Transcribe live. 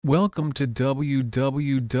Welcome to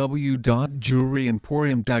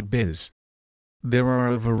www.jewelryemporium.biz. There are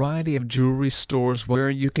a variety of jewelry stores where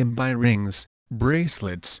you can buy rings,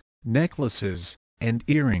 bracelets, necklaces, and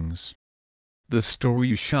earrings. The store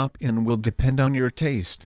you shop in will depend on your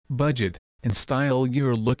taste, budget, and style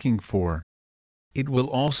you're looking for. It will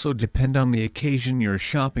also depend on the occasion you're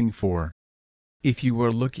shopping for. If you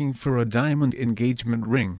are looking for a diamond engagement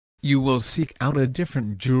ring, you will seek out a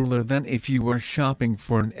different jeweler than if you are shopping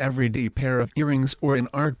for an everyday pair of earrings or an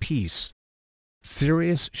art piece.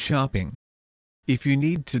 Serious shopping. If you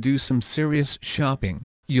need to do some serious shopping,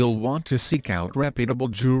 you'll want to seek out reputable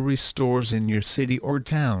jewelry stores in your city or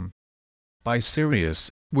town. By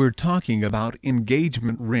serious, we're talking about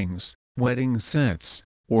engagement rings, wedding sets,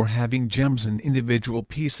 or having gems and individual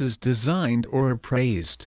pieces designed or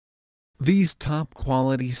appraised. These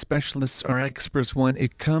top-quality specialists are experts when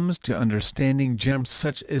it comes to understanding gems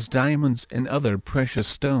such as diamonds and other precious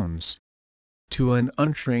stones. To an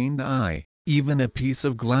untrained eye, even a piece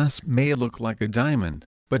of glass may look like a diamond,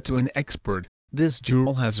 but to an expert, this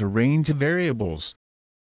jewel has a range of variables.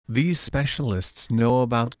 These specialists know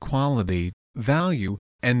about quality, value,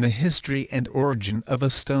 and the history and origin of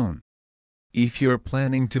a stone. If you're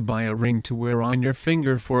planning to buy a ring to wear on your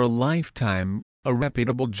finger for a lifetime, a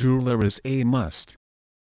reputable jeweler is a must.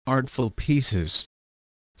 Artful pieces.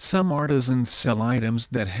 Some artisans sell items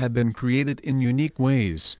that have been created in unique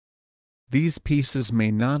ways. These pieces may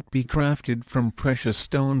not be crafted from precious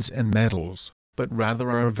stones and metals, but rather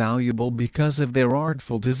are valuable because of their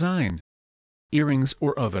artful design. Earrings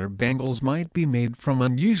or other bangles might be made from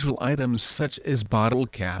unusual items such as bottle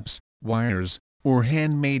caps, wires, or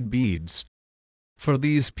handmade beads. For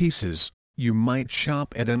these pieces, you might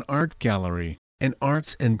shop at an art gallery, an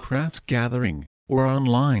arts and crafts gathering, or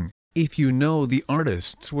online, if you know the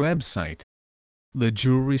artist's website. The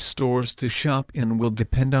jewelry stores to shop in will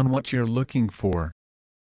depend on what you're looking for.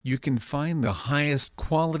 You can find the highest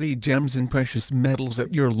quality gems and precious metals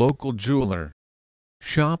at your local jeweler.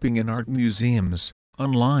 Shopping in art museums,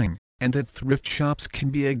 online, and at thrift shops can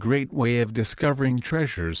be a great way of discovering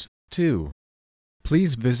treasures, too.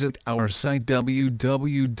 Please visit our site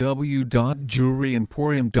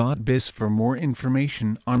www.jewelryemporium.biz for more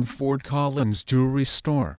information on Fort Collins Jewelry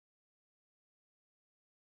Store.